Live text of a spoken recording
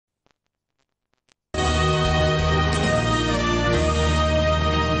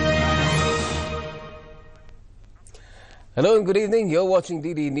Hello and good evening. You're watching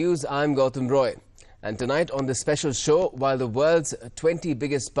DD News. I'm Gautam Roy. And tonight on this special show, while the world's 20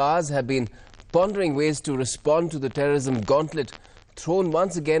 biggest powers have been pondering ways to respond to the terrorism gauntlet thrown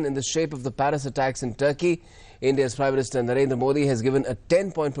once again in the shape of the Paris attacks in Turkey, India's Prime Minister Narendra Modi has given a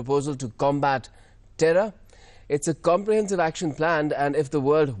 10-point proposal to combat terror. It's a comprehensive action plan, and if the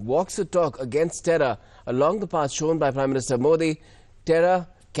world walks the talk against terror along the path shown by Prime Minister Modi, terror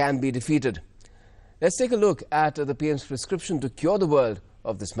can be defeated. Let's take a look at the PM's prescription to cure the world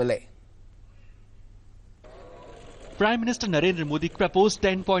of this malady. Prime Minister Narendra Modi proposed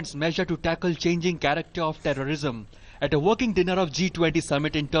 10 points measure to tackle changing character of terrorism. At a working dinner of G20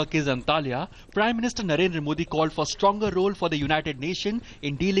 summit in Turkey's Antalya, Prime Minister Narendra Modi called for stronger role for the United Nations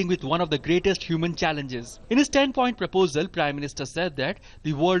in dealing with one of the greatest human challenges. In his 10-point proposal, Prime Minister said that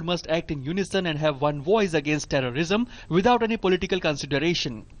the world must act in unison and have one voice against terrorism without any political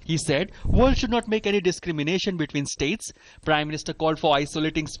consideration. He said, world should not make any discrimination between states. Prime Minister called for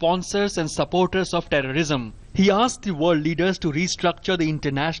isolating sponsors and supporters of terrorism. He asked the world leaders to restructure the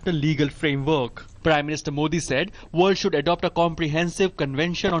international legal framework. Prime Minister Modi said, world should adopt a comprehensive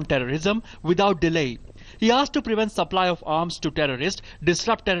convention on terrorism without delay. He asked to prevent supply of arms to terrorists,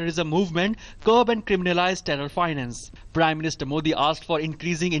 disrupt terrorism movement, curb and criminalize terror finance. Prime Minister Modi asked for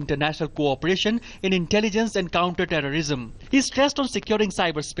increasing international cooperation in intelligence and counter-terrorism. He stressed on securing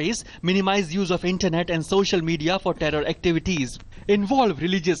cyberspace, minimize use of internet and social media for terror activities. Involve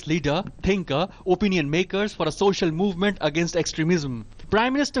religious leader, thinker, opinion makers for a social movement against extremism.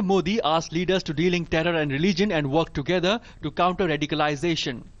 Prime Minister Modi asked leaders to de-link terror and religion and work together to counter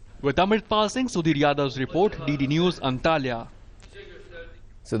radicalization. With Amritpal Singh, Sudhir Yadav's report, DD News, Antalya.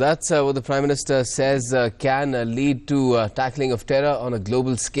 So that's what the Prime Minister says can lead to tackling of terror on a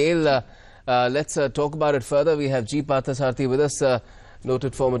global scale. Let's talk about it further. We have G. Parthasarthy with us,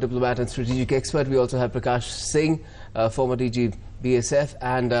 noted former diplomat and strategic expert. We also have Prakash Singh, former DG BSF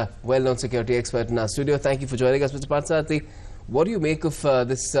and well-known security expert in our studio. Thank you for joining us, Mr. Parthasarthy. What do you make of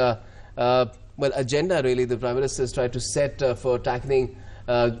this agenda, really, the Prime Minister has tried to set for tackling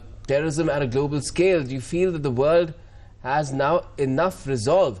terrorism at a global scale? Do you feel that the world has now enough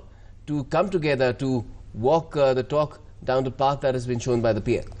resolve to come together to walk the talk down the path that has been shown by the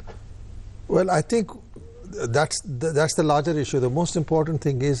PM? Well, I think that's the larger issue. The most important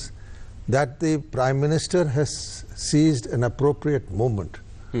thing is that the Prime Minister has seized an appropriate moment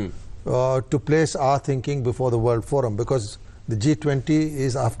to place our thinking before the World Forum, because the G20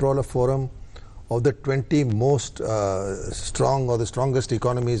 is, after all, a forum of the 20 most strong or the strongest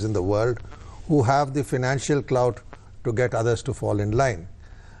economies in the world who have the financial clout to get others to fall in line.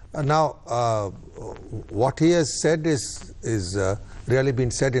 Now, what he has said is really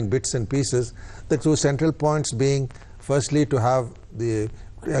been said in bits and pieces. The two central points being, firstly, to have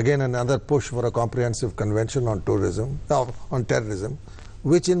again another push for a comprehensive convention on terrorism,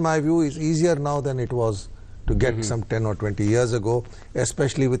 which in my view is easier now than it was to get some 10 or 20 years ago,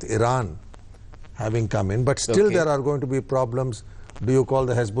 especially with Iran having come in. But still there are going to be problems. Do you call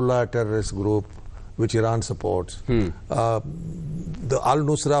the Hezbollah a terrorist group, which Iran supports? The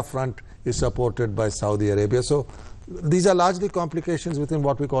Al-Nusra Front is supported by Saudi Arabia. So these are largely complications within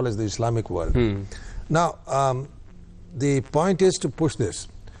what we call as the Islamic world. Now, the point is to push this.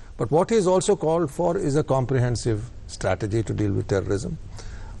 But what is also called for is a comprehensive strategy to deal with terrorism,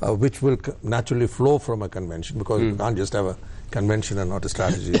 which will naturally flow from a convention, because you can't just have a convention and not a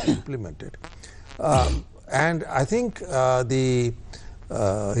strategy to implement it. And I think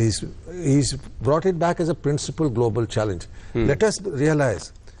he's brought it back as a principal global challenge. Let us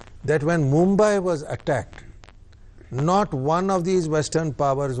realize that when Mumbai was attacked, not one of these Western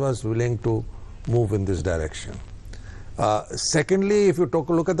powers was willing to move in this direction. Secondly, if you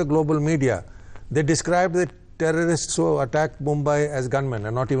look at the global media, they described the terrorists who attacked Mumbai as gunmen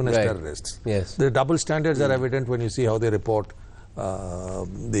and not even as terrorists. Yes. The double standards are evident when you see how they report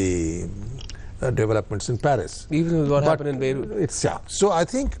the developments in Paris. Even with what happened in Beirut. So I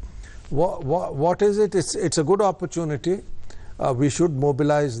think what is it? It's a good opportunity. We should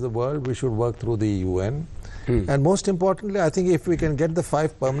mobilize the world. We should work through the UN. And most importantly, I think if we can get the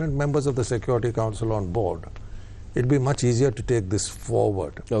 5 permanent members of the Security Council on board, it'll be much easier to take this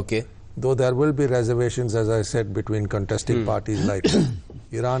forward. Okay. Though there will be reservations, as I said, between contesting parties like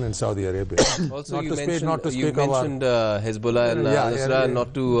Iran and Saudi Arabia. Also, you mentioned Hezbollah and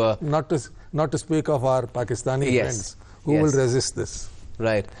Al-Nusra, not to speak of our Pakistani friends who will resist this.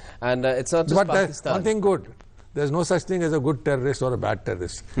 Right, and it's not just Pakistan. One thing good. There's no such thing as a good terrorist or a bad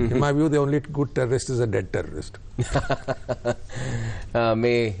terrorist. In my view, the only good terrorist is a dead terrorist.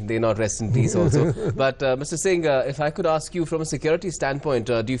 May they not rest in peace also. But Mr. Singh, if I could ask you from a security standpoint,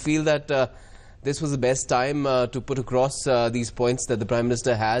 do you feel that this was the best time to put across these points that the Prime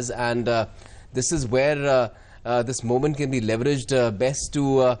Minister has, and this is where this moment can be leveraged best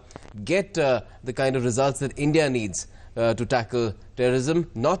to get the kind of results that India needs to tackle terrorism,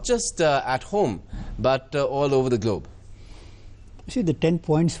 not just at home, but all over the globe. See, the 10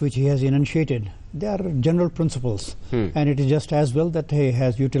 points which he has enunciated, they are general principles, and it is just as well that he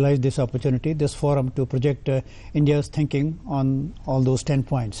has utilized this opportunity, this forum, to project India's thinking on all those 10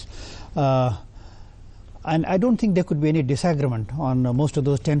 points. And I don't think there could be any disagreement on most of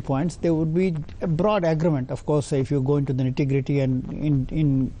those 10 points. There would be a broad agreement. Of course, if you go into the nitty-gritty and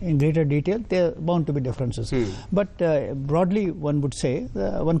in greater detail, there are bound to be differences. But broadly, one could say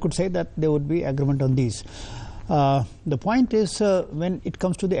that there would be agreement on these. The point is when it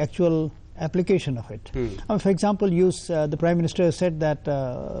comes to the actual application of it. For example, the Prime Minister said that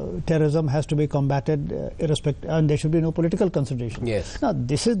terrorism has to be combated irrespective, and there should be no political consideration. Yes. Now,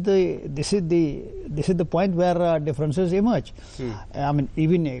 this is the point where differences emerge. I mean,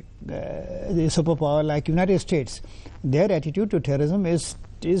 even the superpower like United States, their attitude to terrorism is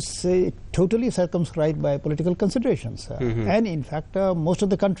totally circumscribed by political considerations. And in fact, most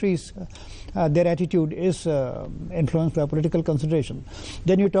of the countries, their attitude is influenced by political consideration.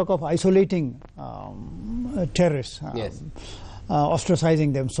 Then you talk of isolating terrorists, yes,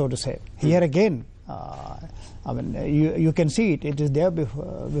 ostracizing them, so to say. Here again, I mean, you can see it. It is there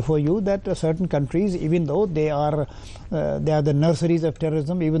before you that certain countries, even though they are the nurseries of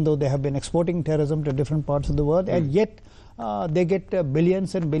terrorism, even though they have been exporting terrorism to different parts of the world, and yet they get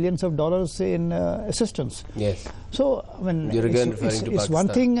billions and billions of dollars in assistance. Yes. So, I mean, you're again referring to it's Pakistan. one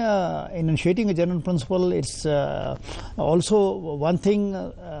thing enunciating a general principle. It's also one thing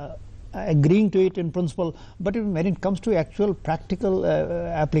agreeing to it in principle. But when it comes to actual practical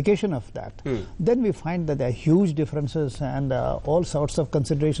application of that, then we find that there are huge differences and all sorts of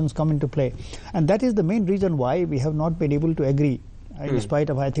considerations come into play. And that is the main reason why we have not been able to agree. In spite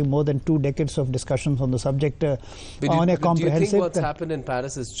of, I think, more than 2 decades of discussions on the subject on a comprehensive... Do you think what's happened in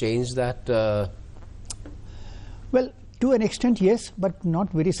Paris has changed that? Well, to an extent, yes, but not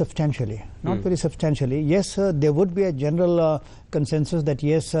very substantially. Not very substantially. Yes, there would be a general consensus that,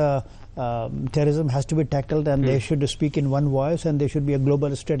 yes, terrorism has to be tackled and they should speak in one voice and there should be a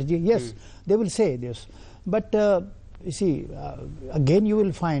global strategy. Yes, they will say this. But... you see, again, you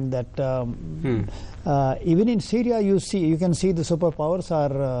will find that even in Syria, you can see the superpowers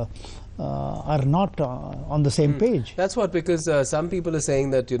are not on the same page. That's what, because some people are saying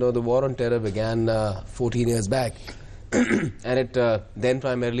that the war on terror began 14 years back, and it then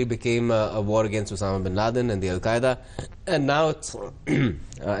primarily became a war against Osama bin Laden and the Al Qaeda, and now it's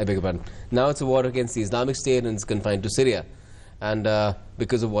I beg your pardon. Now it's a war against the Islamic State and it's confined to Syria, and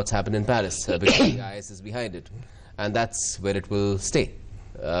because of what's happened in Paris, because the IS is behind it. And that's where it will stay.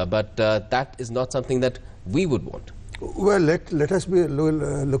 But that is not something that we would want. Well, let us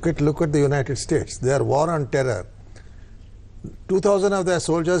look at the United States. Their war on terror, 2,000 of their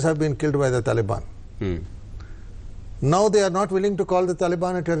soldiers have been killed by the Taliban. Now they are not willing to call the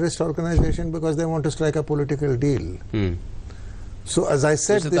Taliban a terrorist organization because they want to strike a political deal. So, as I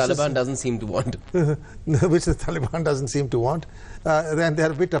said, which the Taliban doesn't seem to want. Which the Taliban doesn't seem to want. Then they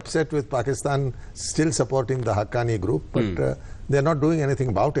are a bit upset with Pakistan still supporting the Haqqani group, but they are not doing anything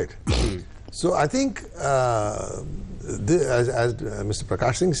about it. So I think, as Mr.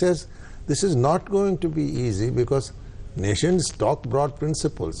 Prakash Singh says, this is not going to be easy because nations talk broad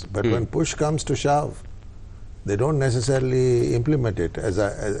principles, but when push comes to shove, they don't necessarily implement it. As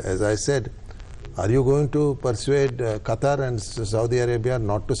I said, are you going to persuade Qatar and Saudi Arabia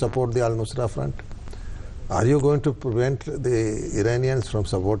not to support the Al-Nusra Front? Are you going to prevent the Iranians from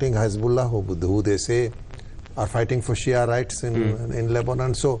supporting Hezbollah, who they say are fighting for Shia rights in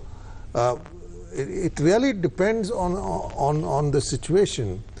Lebanon? So it really depends on the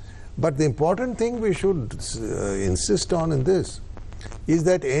situation. But the important thing we should insist on in this is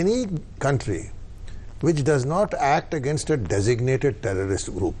that any country which does not act against a designated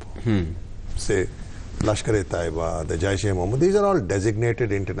terrorist group, say Lashkar-e-Taiba, the Jaish-e-Mohammed, these are all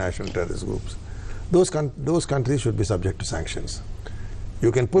designated international terrorist groups. Those countries should be subject to sanctions.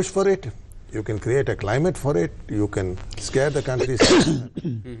 You can push for it, you can create a climate for it, you can scare the countries.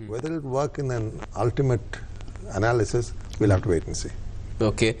 Whether it will work in an ultimate analysis, we'll have to wait and see.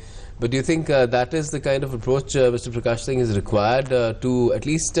 Okay. But do you think that is the kind of approach Mr. Prakash Singh is required to at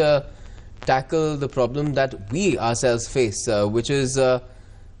least tackle the problem that we ourselves face, which is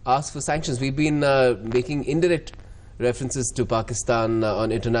ask for sanctions? We've been making indirect references to Pakistan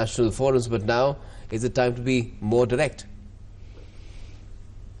on international forums, but now is it time to be more direct?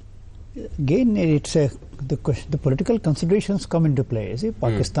 Again, it's a the political considerations come into play. See,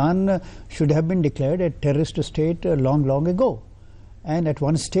 Pakistan should have been declared a terrorist state long ago. And at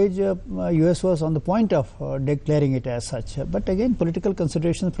one stage, US was on the point of declaring it as such. But again, political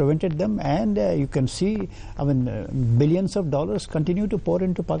considerations prevented them, and you can see, I mean, billions of dollars continue to pour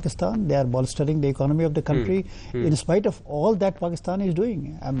into Pakistan. They are bolstering the economy of the country. In spite of all that Pakistan is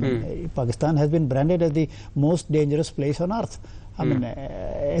doing. I mean, Pakistan has been branded as the most dangerous place on earth. I mean,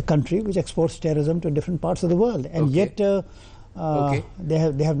 a country which exports terrorism to different parts of the world, and yet they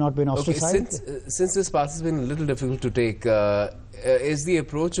have not been ostracized. Since this path has been a little difficult to take, is the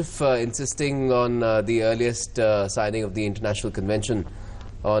approach of insisting on the earliest signing of the International Convention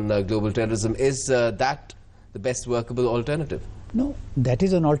on Global Terrorism, is that the best workable alternative? No, that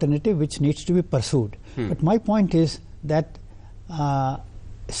is an alternative which needs to be pursued. But my point is that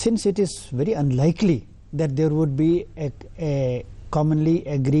since it is very unlikely that there would be a commonly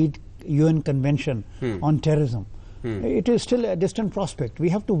agreed UN Convention on terrorism, it is still a distant prospect. We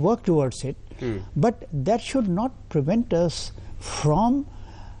have to work towards it. But that should not prevent us from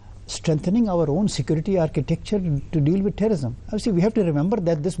strengthening our own security architecture to deal with terrorism. See, we have to remember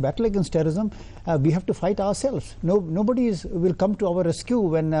that this battle against terrorism, we have to fight ourselves. Nobody will come to our rescue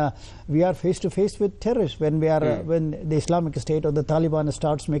when we are face to face with terrorists, when we are when the Islamic State or the Taliban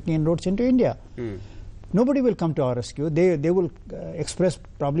starts making inroads into India. Nobody will come to our rescue. They will express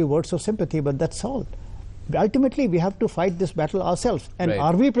probably words of sympathy, but that's all. Ultimately, we have to fight this battle ourselves. And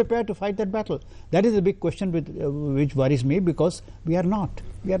are we prepared to fight that battle? That is a big question which worries me, because we are not.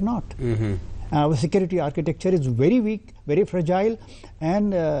 We are not. Our security architecture is very weak, very fragile,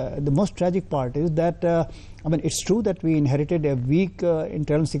 and the most tragic part is that, I mean, it's true that we inherited a weak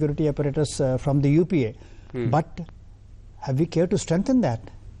internal security apparatus from the UPA, but have we cared to strengthen that?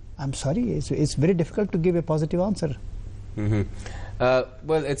 I'm sorry, it's very difficult to give a positive answer.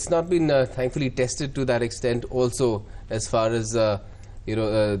 Well, it's not been thankfully tested to that extent also, as far as the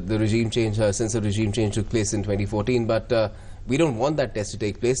regime change, since the regime change took place in 2014, but we don't want that test to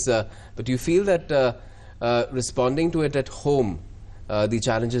take place. But you feel that responding to it at home, the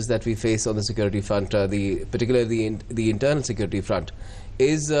challenges that we face on the security front, particularly the internal security front,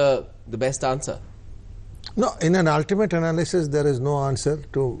 is the best answer? No, in an ultimate analysis, there is no answer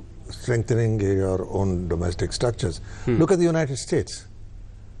to strengthening your own domestic structures. Look at the United States.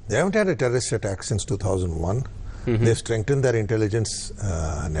 They haven't had a terrorist attack since 2001. They've strengthened their intelligence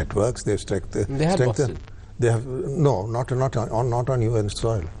networks. They've strengthened. They have Boston. They have not on US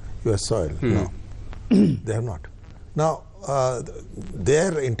soil. No, they have not. Now,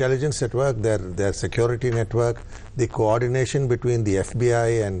 their intelligence network, their security network, the coordination between the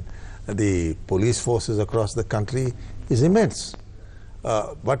FBI and the police forces across the country is immense.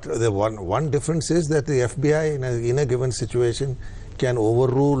 But the one difference is that the FBI in a given situation can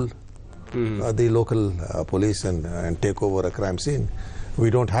overrule the local police and take over a crime scene. We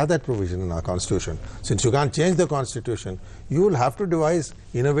don't have that provision in our constitution. Since you can't change the constitution, you will have to devise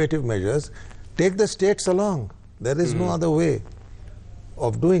innovative measures. Take the states along. There is no other way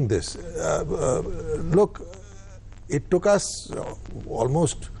of doing this. Look, it took us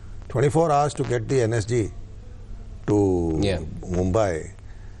almost 24 hours to get the NSG to Mumbai.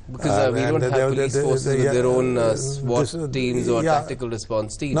 Because we don't have police forces with their own SWAT teams or tactical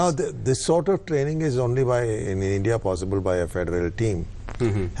response teams. Now, this sort of training is only in India possible by a federal team.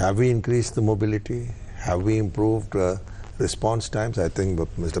 Have we increased the mobility? Have we improved response times? I think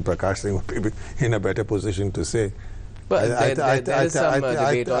Mr. Prakash Singh would be in a better position to say. But there is some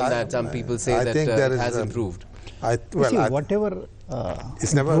debate on that. Some people say that it has improved. Whatever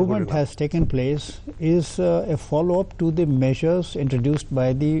improvement has taken place is a follow-up to the measures introduced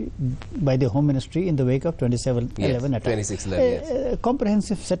by the Home Ministry in the wake of 27/11 attack. 26/11, a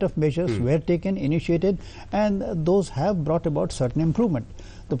comprehensive set of measures were taken, initiated, and those have brought about certain improvement.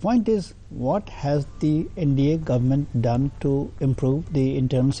 The point is, what has the NDA government done to improve the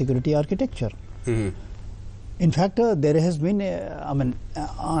internal security architecture? In fact, there has been,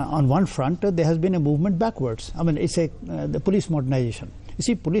 on one front, there has been a movement backwards. It's the police modernization. You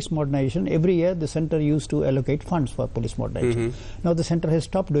see, police modernization, every year the center used to allocate funds for police modernization. Now the center has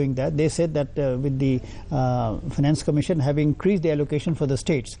stopped doing that. They said that with the Finance Commission having increased the allocation for the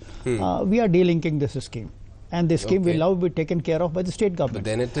states, we are delinking this scheme. And the scheme will now be taken care of by the state government. But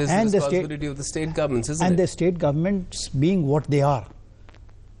then it is the responsibility of the state governments, isn't it? And the state governments being what they are.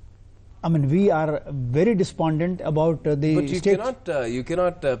 We are very despondent about the But you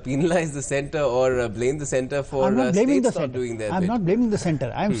cannot penalize the centre or blame the centre for states not doing their bit. I'm not blaming the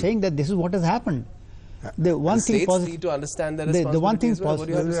centre. I'm saying that this is what has happened. The states need to understand that the one thing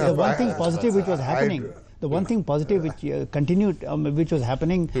positive which was happening. The one thing positive which continued, which was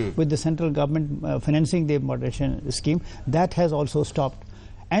happening with the central government financing the moderation scheme, that has also stopped.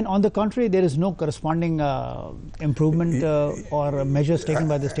 And on the contrary, there is no corresponding improvement or measures taken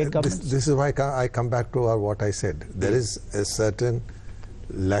by the state government. This is why I come back to what I said. There is a certain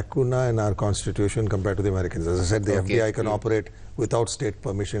lacuna in our constitution compared to the Americans. As I said, the FBI can operate without state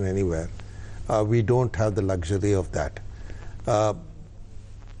permission anywhere. We don't have the luxury of that.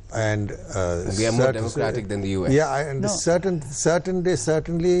 And we are more democratic than the US. Yeah, and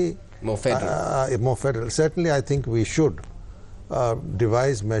certainly more federal. More federal. Certainly, I think we should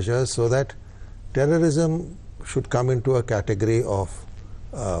devise measures so that terrorism should come into a category of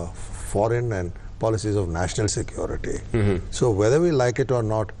foreign and policies of national security. So whether we like it or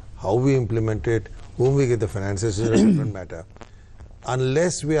not, how we implement it, whom we get the finances is a different matter.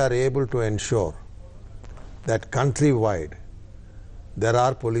 Unless we are able to ensure that countrywide there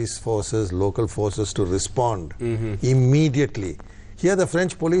are police forces, local forces to respond immediately. Here the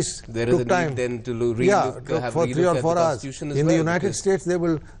French police took time. Then to relook, for 3 or 4 hours. In the United States,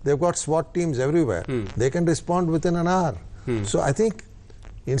 they've got SWAT teams everywhere. They can respond within an hour. So I think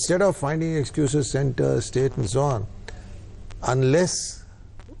instead of finding excuses, center, state, and so on, unless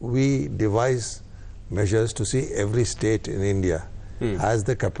we devise measures to see every state in India has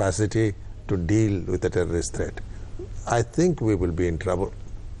the capacity to deal with the terrorist threat, I think we will be in trouble.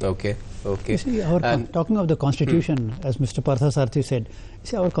 Okay. You see, talking of the Constitution, as Mr. Parthasarthy said, you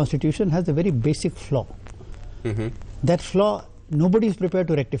see, our Constitution has a very basic flaw. That flaw, nobody is prepared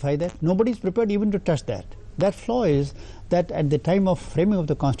to rectify that. Nobody is prepared even to touch that. That flaw is that at the time of framing of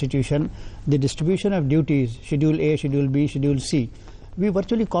the Constitution, the distribution of duties, Schedule A, Schedule B, Schedule C, we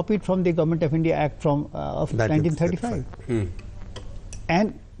virtually copied from the Government of India Act of 1935.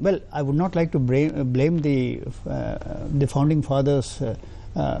 And, well, I would not like to blame the founding fathers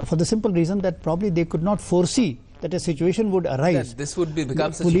for the simple reason that probably they could not foresee that a situation would arise. That this would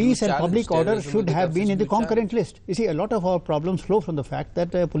become such police a and public order should have been in the concurrent list. You see, a lot of our problems flow from the fact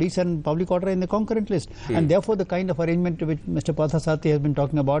that police and public order are in the concurrent list, and therefore the kind of arrangement which Mr. Parthasarthy has been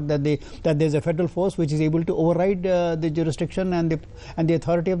talking about, that there is a federal force which is able to override the jurisdiction and the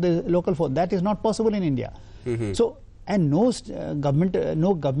authority of the local force, that is not possible in India. So. And no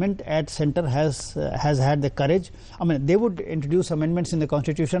government at center has had the courage. I mean, they would introduce amendments in the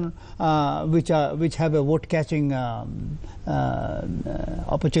Constitution which have a vote-catching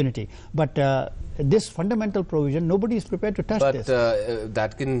opportunity. But this fundamental provision, nobody is prepared to touch this. But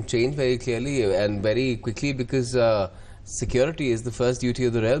that can change very clearly and very quickly, because security is the first duty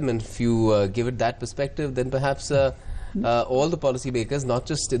of the realm, and if you give it that perspective, then perhaps all the policymakers, not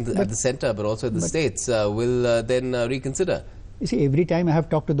just at the center but also at the states, will then reconsider. You see, every time I have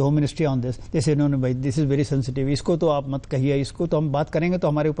talked to the Home Ministry on this, they say, no, bhai, this is very sensitive. Isko to aap mat kahiye, isko to hum baat karenge to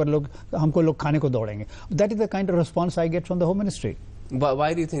hamare upar humko log khane ko daudenge. That is the kind of response I get from the Home Ministry. But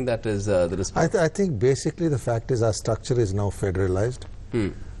why do you think that is the response? I think basically the fact is our structure is now federalized.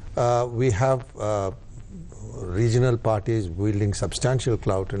 We have regional parties wielding substantial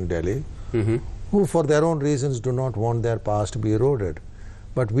clout in Delhi, who for their own reasons do not want their powers to be eroded.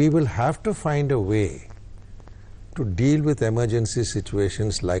 But we will have to find a way to deal with emergency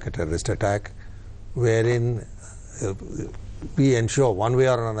situations like a terrorist attack, wherein we ensure one way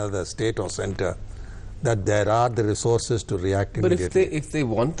or another, state or center, that there are the resources to react immediately. But if they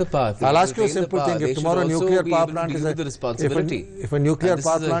want the power, I'll ask you a simple thing. If tomorrow a nuclear power plant is the responsibility, if a nuclear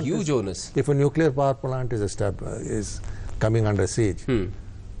power plant is a huge onus. If a nuclear power plant is coming under siege,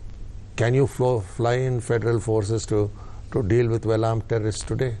 can you fly in federal forces to deal with well-armed terrorists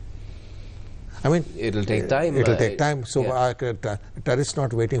today? I mean, it'll take time. It'll take time. So terrorists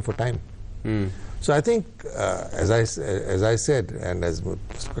not waiting for time. So I think, as I said, and as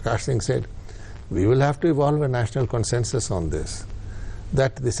Prakash Singh said, we will have to evolve a national consensus on this.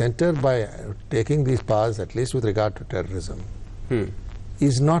 That the center, by taking these powers, at least with regard to terrorism,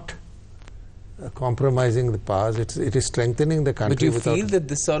 is not compromising the powers. It is strengthening the country. But you feel that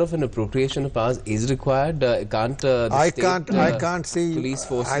this sort of an appropriation of powers is required? I can't see. Police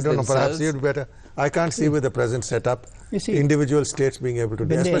forces I don't know. Perhaps themselves? you'd better. I can't see with the present setup individual states being able to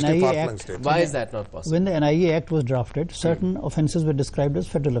do, especially far-flung states. Why is that not possible? When the NIA Act was drafted, certain offences were described as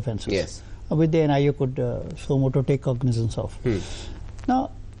federal offences. Yes. Which the NIA could so moto take cognizance of.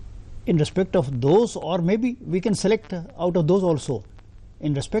 Now, in respect of those, or maybe we can select out of those also,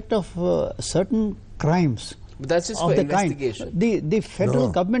 in respect of certain crimes. But that's just of for the investigation. Kind, the federal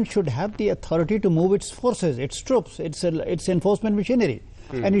government should have the authority to move its forces, its troops, its enforcement machinery.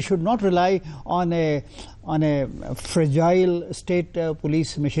 and it should not rely on a fragile state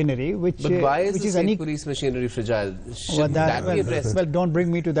police machinery, which But why is which the is state police machinery fragile? well, Should that be addressed? well, don't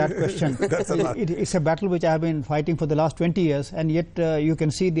bring me to that question. It's a battle which I have been fighting for the last 20 years, and yet you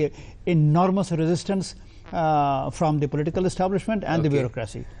can see the enormous resistance from the political establishment and the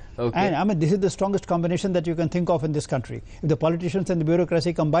bureaucracy. And I mean, this is the strongest combination that you can think of in this country. If the politicians and the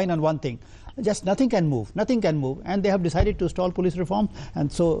bureaucracy combine on one thing, just nothing can move, and they have decided to stall police reform,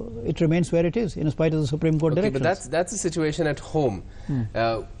 and so it remains where it is in spite of the Supreme Court directions. But that's the situation at home.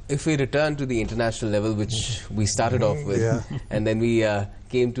 If we return to the international level, which we started off with, and then we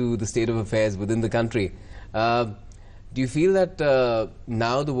came to the state of affairs within the country, do you feel that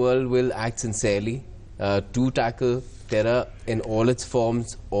now the world will act sincerely to tackle terror in all its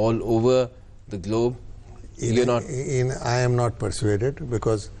forms all over the globe? I am not persuaded,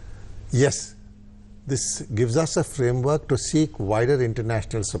 because yes, this gives us a framework to seek wider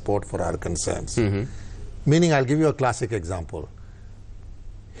international support for our concerns. Meaning, I'll give you a classic example.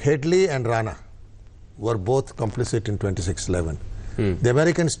 Headley and Rana were both complicit in 26/11. The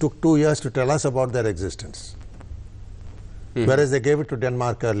Americans took 2 years to tell us about their existence, whereas they gave it to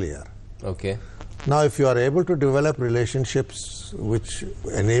Denmark earlier. Now, if you are able to develop relationships which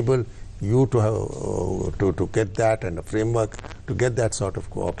enable you to have, to get that, and a framework to get that sort of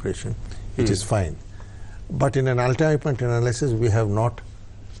cooperation, it is fine. But in an ultimate analysis,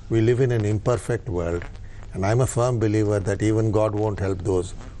 we live in an imperfect world, and I'm a firm believer that even God won't help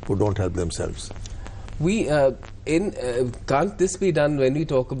those who don't help themselves. Can't this be done when we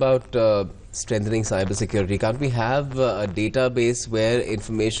talk about strengthening cybersecurity? Can't we have a database where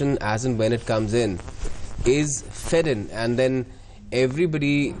information, as and when it comes in, is fed in, and then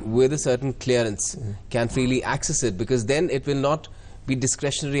everybody with a certain clearance can freely access it? Because then it will not be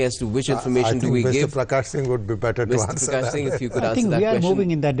discretionary as to which information do we give. Mr. Prakash Singh would be better to answer Prakash Singh, that. if you could I answer think that we are question.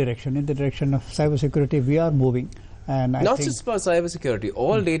 moving in that direction, in the direction of cybersecurity. We are moving, and I Not think just about cybersecurity,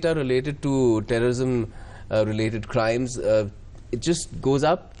 all data related to terrorism related crimes, it just goes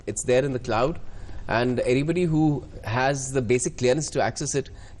up, it's there in the cloud, and anybody who has the basic clearance to access it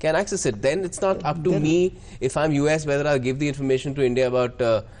can access it. Then it's not up to me, if I'm US, whether I'll give the information to India about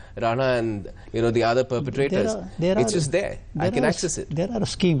Rana and the other perpetrators. It's just there. I can access it. There are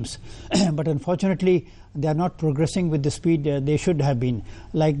schemes, but unfortunately they are not progressing with the speed they should have been,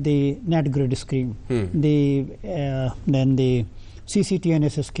 like the NatGrid scheme, then the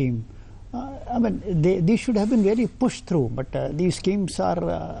CCTNS scheme. I mean, these should have been really pushed through, but these schemes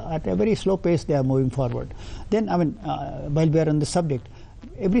are at a very slow pace. They are moving forward. Then, I mean, while we are on the subject,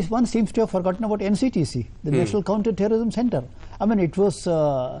 everyone seems to have forgotten about NCTC, the National Counter-Terrorism Center. I mean, it was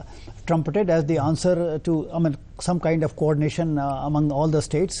trumpeted as the answer to, some kind of coordination among all the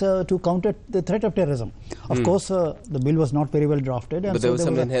states to counter the threat of terrorism. Of course, the bill was not very well drafted. And but there were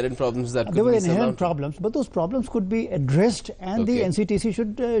some inherent problems that could be There were surmounted. inherent problems, but those problems could be addressed, and the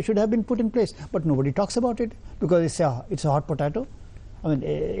NCTC should have been put in place. But nobody talks about it because it's a hot potato. I mean,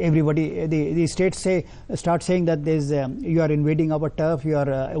 everybody, the states start saying that you are invading our turf, you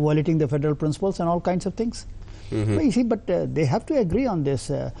are violating the federal principles and all kinds of things. But you see, they have to agree on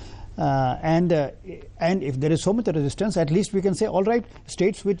this. And if there is so much resistance, at least we can say, all right,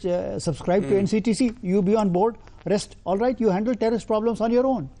 states which subscribe to NCTC, you be on board. Rest, all right, you handle terrorist problems on your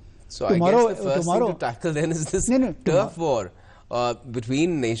own. So I guess the first thing to tackle then is this turf war.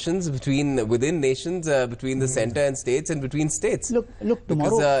 Between nations, within nations, between the center and states, and between states. Look,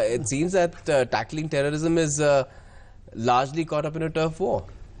 tomorrow. Because it seems that tackling terrorism is largely caught up in a turf war.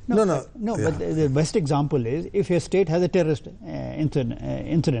 No. But the best example is if a state has a terrorist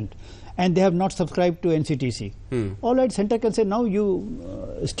incident and they have not subscribed to NCTC. All right, center can say, now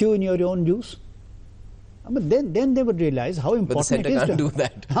you stew in your own juice. But then they would realize how important it is. But the center can't do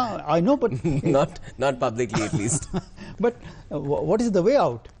that. I know, but not publicly at least. But what is the way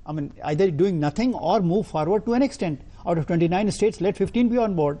out? I mean, either doing nothing or move forward to an extent. Out of 29 states, let 15 be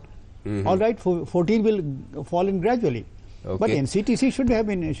on board. All right, 14 will fall in gradually. But NCTC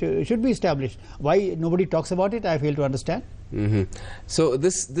should be established. Why nobody talks about it, I fail to understand. So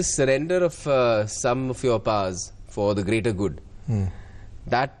this surrender of some of your powers for the greater good,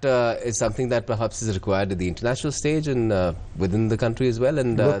 that is something that perhaps is required at the international stage and within the country as well.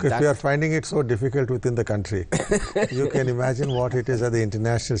 And look, if you are finding it so difficult within the country, you can imagine what it is at the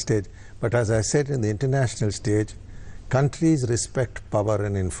international stage. But as I said, in the international stage, countries respect power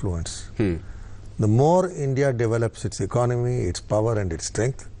and influence. The more India develops its economy, its power and its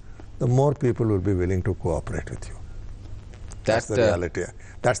strength, the more people will be willing to cooperate with you. That's the reality.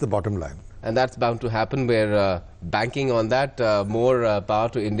 That's the bottom line. And that's bound to happen. We're banking on that, more power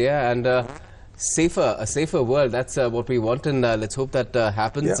to India. And safer world. That's what we want, and let's hope that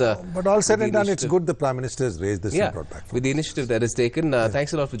happens. But all said and done, it's good the Prime Minister has raised this and brought back. With the initiative that is taken.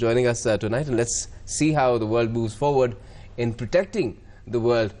 Thanks a lot for joining us tonight, and let's see how the world moves forward in protecting the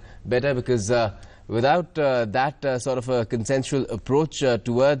world better, because without that sort of a consensual approach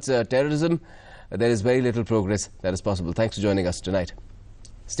towards terrorism, there is very little progress that is possible. Thanks for joining us tonight.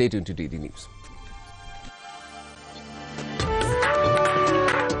 Stay tuned to DD News.